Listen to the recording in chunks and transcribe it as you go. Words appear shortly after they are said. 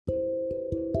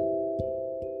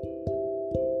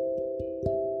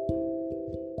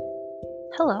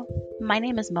Hello, my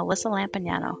name is Melissa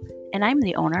Lampagnano, and I'm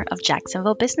the owner of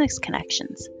Jacksonville Business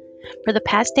Connections. For the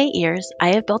past 8 years,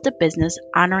 I have built a business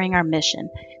honoring our mission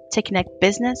to connect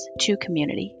business to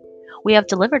community. We have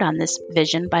delivered on this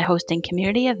vision by hosting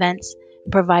community events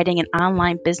and providing an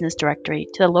online business directory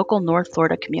to the local North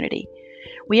Florida community.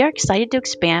 We are excited to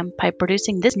expand by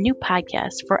producing this new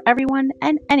podcast for everyone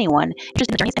and anyone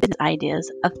interested in the journeys and business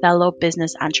ideas of fellow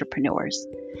business entrepreneurs.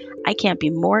 I can't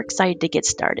be more excited to get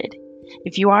started.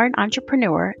 If you are an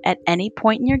entrepreneur at any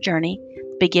point in your journey,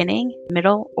 beginning,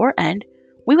 middle, or end,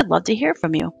 we would love to hear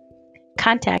from you.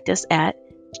 Contact us at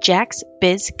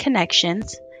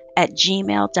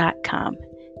jaxbizconnections@gmail.com.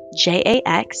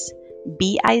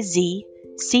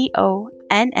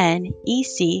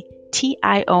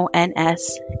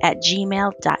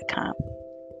 jaxbizconnections@gmail.com.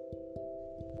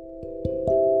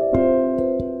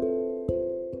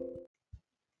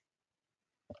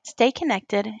 Stay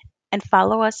connected and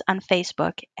follow us on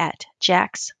Facebook at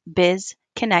Jax Biz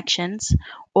Connections,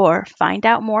 or find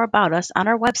out more about us on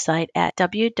our website at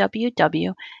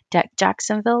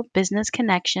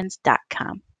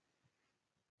www.jacksonvillebusinessconnections.com.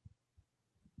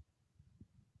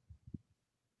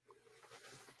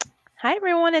 Hi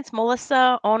everyone, it's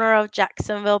Melissa, owner of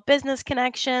Jacksonville Business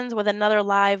Connections, with another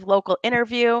live local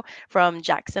interview from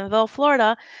Jacksonville,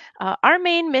 Florida. Our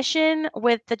main mission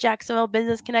with the Jacksonville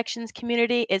Business Connections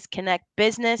community is connect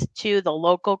business to the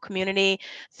local community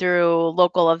through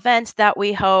local events that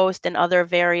we host and other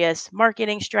various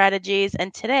marketing strategies.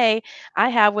 And today I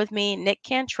have with me Nick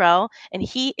Cantrell, and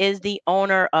he is the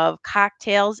owner of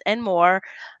Cocktails and More.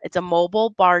 It's a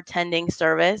mobile bartending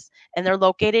service, and they're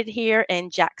located here in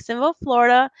Jacksonville,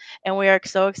 Florida. And we are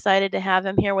so excited to have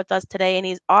him here with us today. And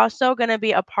he's also going to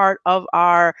be a part of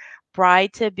our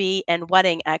Bride to Be and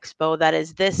Wedding Expo that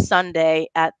is this Sunday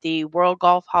at the World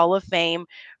Golf Hall of Fame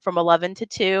from 11 to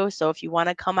 2. So if you want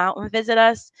to come out and visit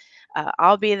us,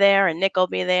 I'll be there and Nick will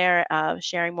be there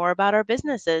sharing more about our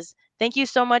businesses. Thank you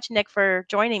so much, Nick, for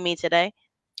joining me today.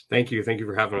 Thank you. Thank you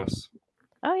for having us.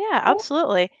 Oh, yeah,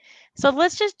 absolutely. So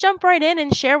let's just jump right in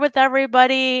and share with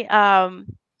everybody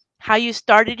how you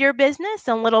started your business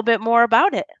and a little bit more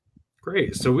about it.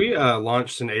 Great. So we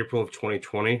launched in April of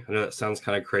 2020. I know that sounds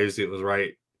kind of crazy. It was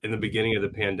right in the beginning of the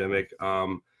pandemic.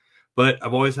 But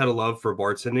I've always had a love for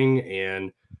bartending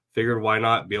and figured why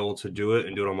not be able to do it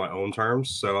and do it on my own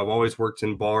terms. So I've always worked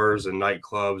in bars and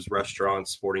nightclubs, restaurants,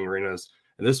 sporting arenas.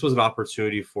 And this was an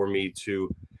opportunity for me to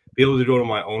be able to do it on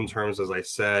my own terms, as I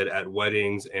said, at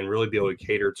weddings, and really be able to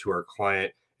cater to our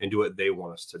client and do what they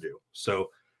want us to do. So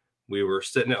we were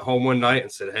sitting at home one night and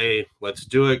said, hey, let's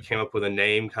do it. Came up with a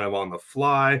name kind of on the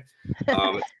fly,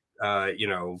 kind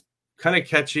of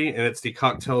catchy. And it's the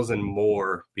Cocktails and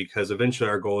More, because eventually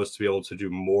our goal is to be able to do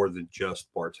more than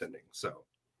just bartending. So.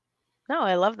 No,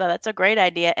 I love that. That's a great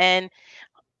idea. And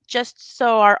just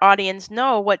so our audience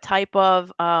know, what type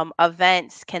of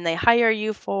events can they hire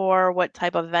you for? What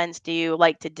type of events do you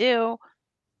like to do?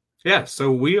 Yeah,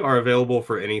 so we are available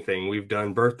for anything. We've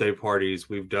done birthday parties,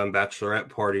 we've done bachelorette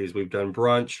parties, we've done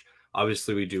brunch.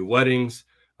 Obviously, we do weddings.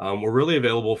 We're really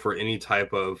available for any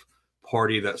type of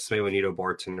party that somebody would need a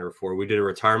bartender for. We did a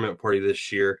retirement party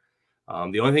this year.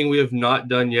 The only thing we have not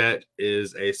done yet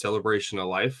is a celebration of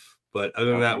life. But other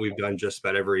than that, we've done just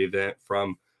about every event,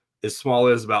 from as small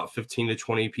as about 15 to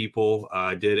 20 people.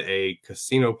 Did a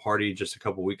casino party just a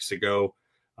couple weeks ago.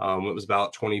 It was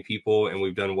about 20 people, and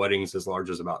we've done weddings as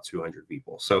large as about 200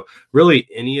 people. So really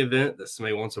any event that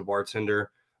somebody wants a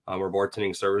bartender or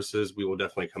bartending services, we will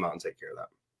definitely come out and take care of that.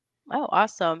 Oh,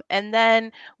 awesome. And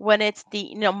then when it's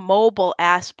the, mobile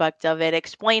aspect of it,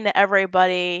 explain to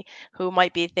everybody who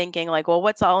might be thinking like, well,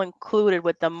 what's all included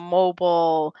with the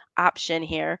mobile option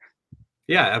here?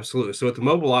 Yeah, absolutely. So with the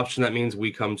mobile option, that means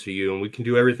we come to you, and we can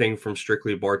do everything from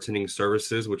strictly bartending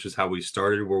services, which is how we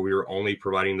started, where we were only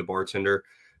providing the bartender,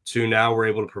 to now we're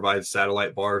able to provide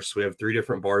satellite bars. So we have 3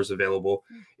 different bars available.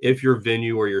 If your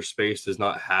venue or your space does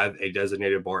not have a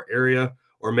designated bar area,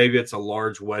 or maybe it's a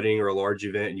large wedding or a large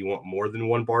event and you want more than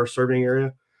one bar serving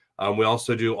area, we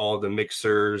also do all the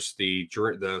mixers, the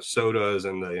sodas,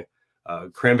 and the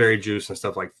cranberry juice and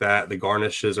stuff like that. The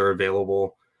garnishes are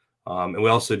available. And we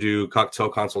also do cocktail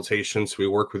consultations. So we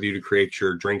work with you to create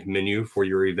your drink menu for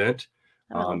your event.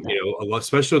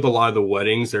 Especially with a lot of the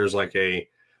weddings, there's like a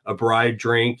bride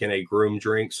drink and a groom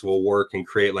drink. So we'll work and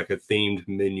create like a themed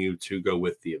menu to go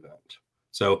with the event.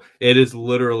 So it is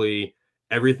literally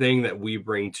everything that we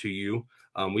bring to you.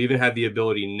 We even have the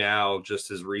ability now, just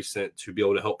as recent, to be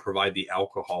able to help provide the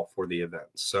alcohol for the event.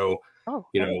 So,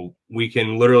 we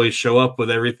can literally show up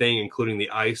with everything, including the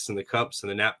ice and the cups and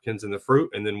the napkins and the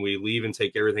fruit, and then we leave and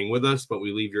take everything with us, but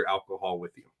we leave your alcohol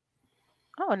with you.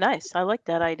 Oh, nice. I like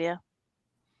that idea.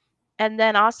 And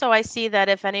then also, I see that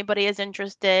if anybody is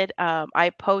interested,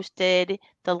 I posted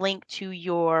the link to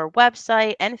your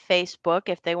website and Facebook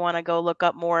if they want to go look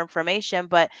up more information.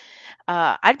 But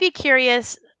I'd be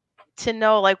curious to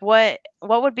know, like, what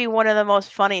would be one of the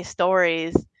most funny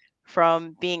stories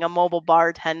from being a mobile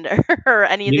bartender or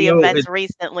any of You the know, events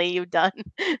recently you've done.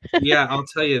 Yeah, I'll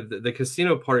tell you, the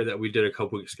casino party that we did a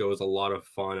couple weeks ago was a lot of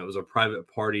fun. It was a private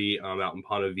party out in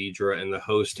Ponte Vedra, and the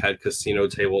host had casino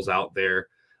tables out there.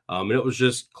 And it was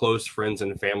just close friends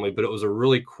and family, but it was a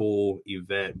really cool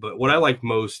event. But what I like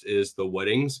most is the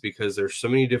weddings because there's so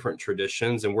many different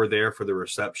traditions, and we're there for the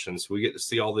reception. So we get to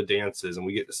see all the dances and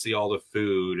we get to see all the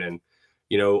food and,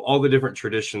 all the different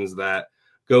traditions that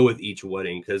go with each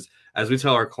wedding. Because as we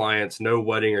tell our clients, no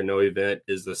wedding or no event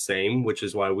is the same, which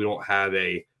is why we don't have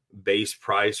a base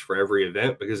price for every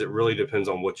event because it really depends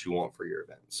on what you want for your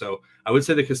event. So I would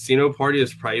say the casino party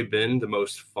has probably been the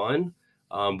most fun,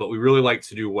 but we really like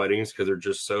to do weddings because they're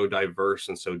just so diverse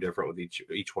and so different with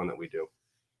each one that we do.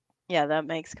 Yeah, that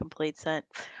makes complete sense.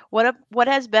 What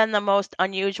has been the most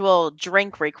unusual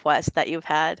drink request that you've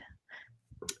had?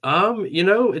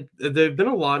 There've been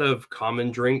a lot of common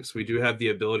drinks. We do have the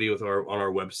ability with our on our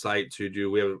website to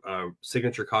do. We have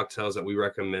signature cocktails that we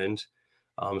recommend.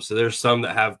 So there's some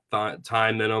that have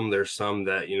thyme in them. There's some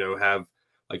that have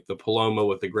like the Paloma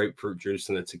with the grapefruit juice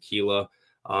and the tequila.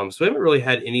 So we haven't really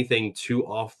had anything too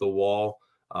off the wall.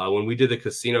 When we did the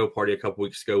casino party a couple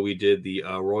weeks ago, we did the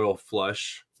Royal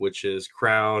Flush, which is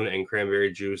Crown and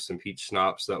cranberry juice and peach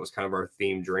schnapps. So that was kind of our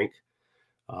theme drink.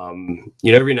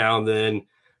 Every now and then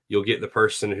you'll get the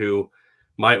person who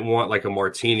might want like a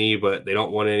martini, but they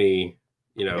don't want any,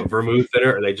 vermouth in it,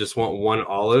 or they just want one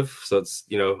olive. So it's,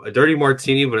 a dirty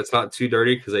martini, but it's not too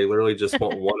dirty because they literally just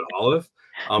want one olive.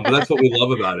 But that's what we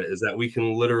love about it is that we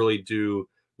can literally do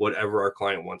whatever our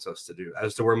client wants us to do.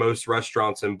 As to where most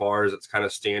restaurants and bars, it's kind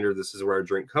of standard. This is where our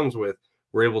drink comes with.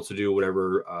 We're able to do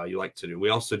whatever you like to do. We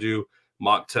also do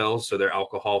mocktails, so they're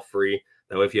alcohol free.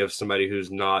 That way, if you have somebody who's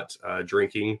not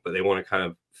drinking, but they want to kind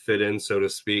of fit in, so to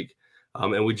speak.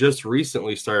 And we just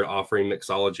recently started offering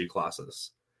mixology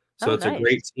classes. So Oh, it's a nice.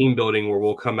 great team building where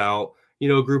we'll come out,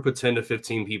 a group of 10 to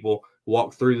 15 people,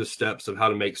 walk through the steps of how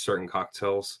to make certain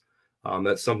cocktails.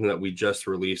 That's something that we just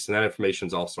released, and that information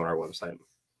is also on our website.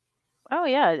 Oh,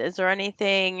 yeah. Is there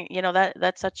anything,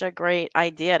 that's such a great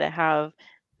idea to have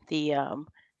the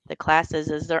classes.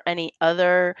 Is there any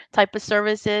other type of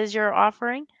services you're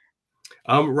offering?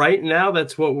 Right now,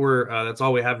 that's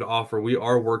all we have to offer. We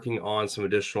are working on some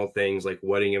additional things like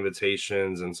wedding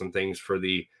invitations and some things for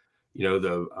the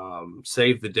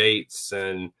save the dates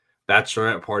and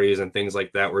bachelorette parties and things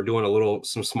like that. We're doing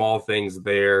some small things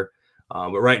there.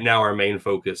 But right now, our main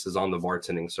focus is on the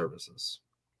bartending services.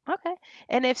 Okay.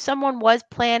 And if someone was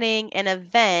planning an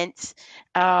event,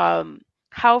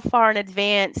 how far in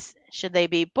advance should they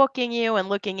be booking you and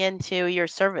looking into your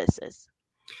services?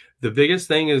 The biggest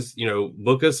thing is,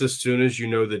 book us as soon as you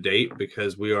know the date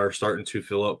because we are starting to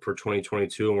fill up for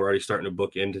 2022 and we're already starting to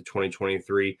book into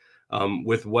 2023.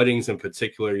 With weddings in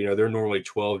particular, they're normally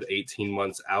 12 to 18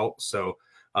 months out. So,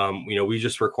 we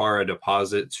just require a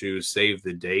deposit to save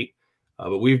the date.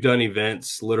 But we've done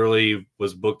events, literally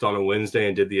was booked on a Wednesday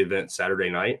and did the event Saturday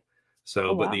night. Oh,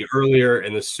 So, but wow. the earlier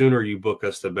and the sooner you book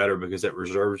us, the better because it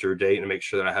reserves your date and makes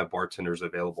sure that I have bartenders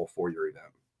available for your event.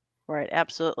 Right,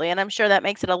 absolutely. And I'm sure that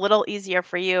makes it a little easier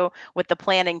for you with the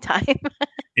planning time.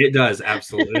 It does,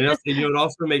 absolutely. And it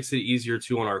also makes it easier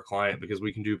too on our client because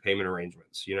we can do payment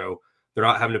arrangements. They're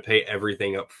not having to pay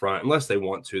everything up front unless they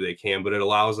want to, they can, but it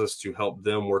allows us to help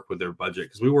them work with their budget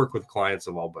because we work with clients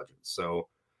of all budgets. So,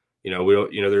 we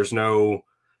don't, there's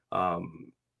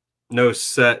um, no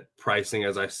set pricing.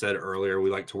 As I said earlier, we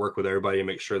like to work with everybody and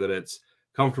make sure that it's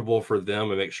comfortable for them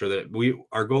and make sure that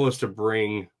our goal is to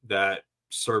bring that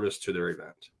service to their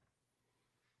event.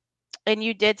 And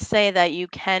you did say that you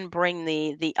can bring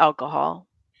the alcohol.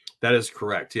 That is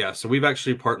correct. Yeah. So we've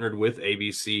actually partnered with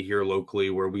ABC here locally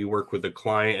where we work with the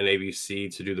client and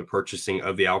ABC to do the purchasing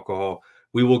of the alcohol.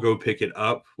 We will go pick it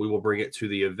up. We will bring it to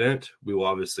the event. We will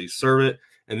obviously serve it.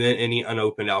 And then any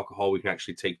unopened alcohol we can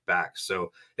actually take back.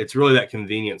 So it's really that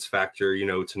convenience factor,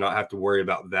 to not have to worry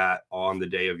about that on the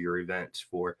day of your event.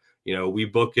 We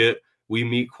book it. We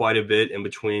meet quite a bit in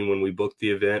between when we book the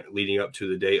event leading up to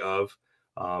the day of.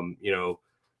 Um, you know,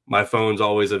 my phone's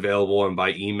always available and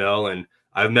by email. And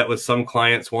I've met with some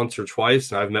clients once or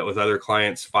twice, and I've met with other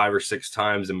clients 5 or 6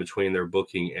 times in between their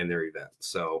booking and their event.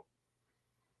 So,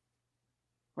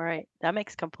 Right. That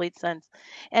makes complete sense.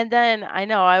 And then I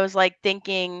know I was like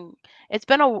thinking it's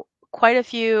been quite a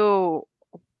few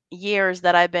years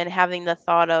that I've been having the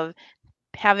thought of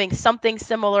having something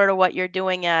similar to what you're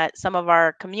doing at some of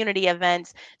our community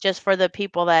events, just for the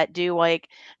people that do like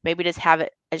maybe just have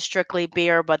it as strictly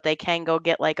beer, but they can go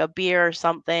get like a beer or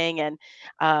something. And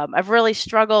I've really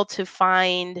struggled to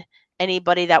find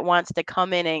anybody that wants to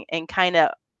come in and kind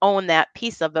of own that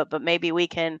piece of it, but maybe we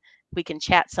can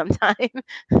chat sometime.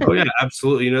 Oh yeah,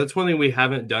 absolutely. That's one thing we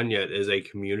haven't done yet is a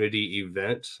community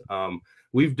event.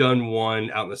 We've done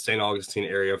one out in the St. Augustine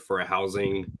area for a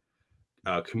housing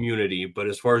community, but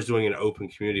as far as doing an open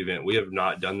community event, we have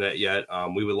not done that yet.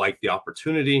 We would like the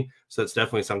opportunity, so that's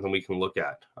definitely something we can look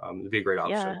at. It'd be a great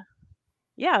option.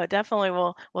 Yeah. Yeah, definitely.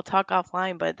 We'll talk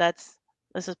offline, but this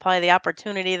is probably the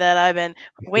opportunity that I've been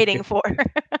waiting for.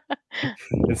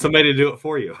 And somebody to do it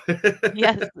for you.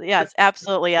 Yes, yes,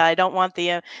 absolutely. I don't want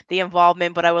the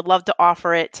involvement, but I would love to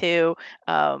offer it to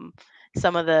um,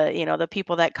 some of the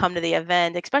people that come to the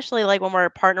event, especially like when we're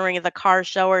partnering with a car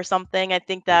show or something. I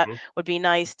think that Mhm. would be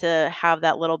nice to have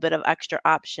that little bit of extra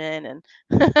option. And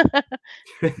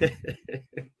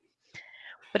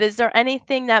but is there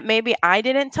anything that maybe I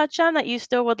didn't touch on that you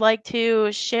still would like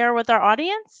to share with our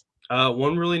audience?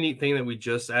 One really neat thing that we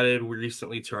just added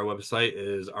recently to our website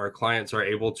is our clients are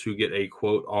able to get a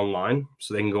quote online.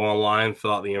 So they can go online,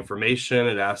 fill out the information.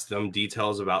 It asks them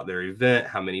details about their event,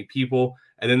 how many people,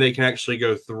 and then they can actually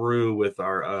go through with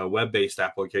our web-based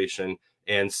application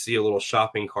and see a little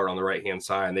shopping cart on the right-hand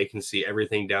side. And they can see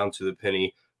everything down to the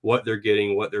penny, what they're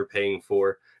getting, what they're paying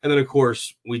for. And then, of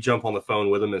course, we jump on the phone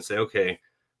with them and say, okay,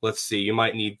 let's see, you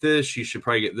might need this. You should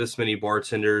probably get this many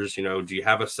bartenders. Do you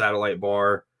have a satellite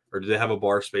bar? Or do they have a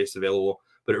bar space available?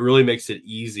 But it really makes it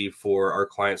easy for our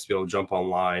clients to be able to jump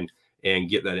online and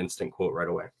get that instant quote right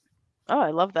away. Oh, I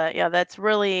love that. Yeah, that's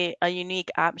really a unique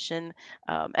option.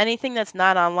 Anything that's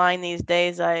not online these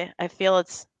days, I feel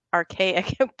it's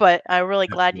archaic, but I'm really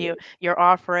glad Absolutely. you're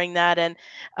offering that. And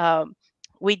um,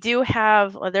 we do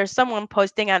have, there's someone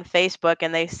posting on Facebook,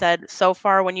 and they said, so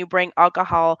far when you bring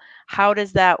alcohol, how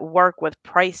does that work with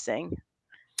pricing?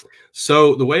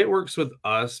 So the way it works with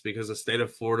us, because the state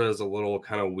of Florida is a little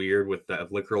kind of weird with the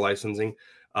liquor licensing,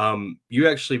 you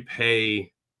actually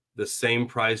pay the same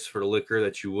price for the liquor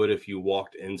that you would if you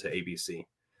walked into ABC.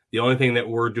 The only thing that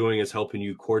we're doing is helping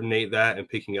you coordinate that and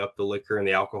picking up the liquor and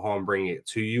the alcohol and bringing it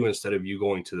to you instead of you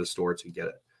going to the store to get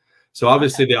it. So Okay.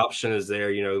 obviously the option is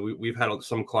there. We've had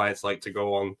some clients like to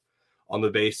go on the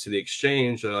base to the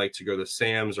exchange. They like to go to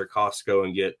Sam's or Costco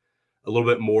and get a little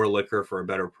bit more liquor for a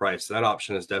better price. That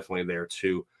option is definitely there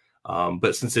too.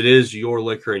 But since it is your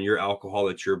liquor and your alcohol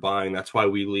that you're buying, that's why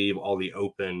we leave all the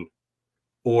open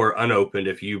or unopened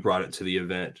if you brought it to the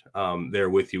event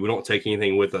there with you. We don't take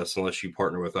anything with us unless you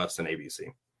partner with us in ABC.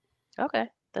 Okay.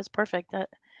 That's perfect. That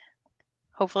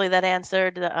hopefully that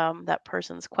answered that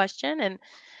person's question.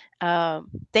 And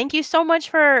thank you so much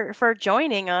for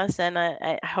joining us. And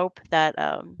I hope that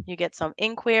you get some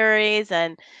inquiries.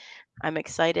 And I'm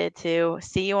excited to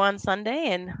see you on Sunday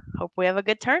and hope we have a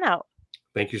good turnout.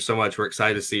 Thank you so much. We're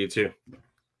excited to see you too.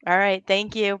 All right.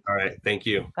 Thank you. All right. Thank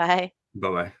you. Bye. Bye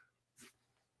bye.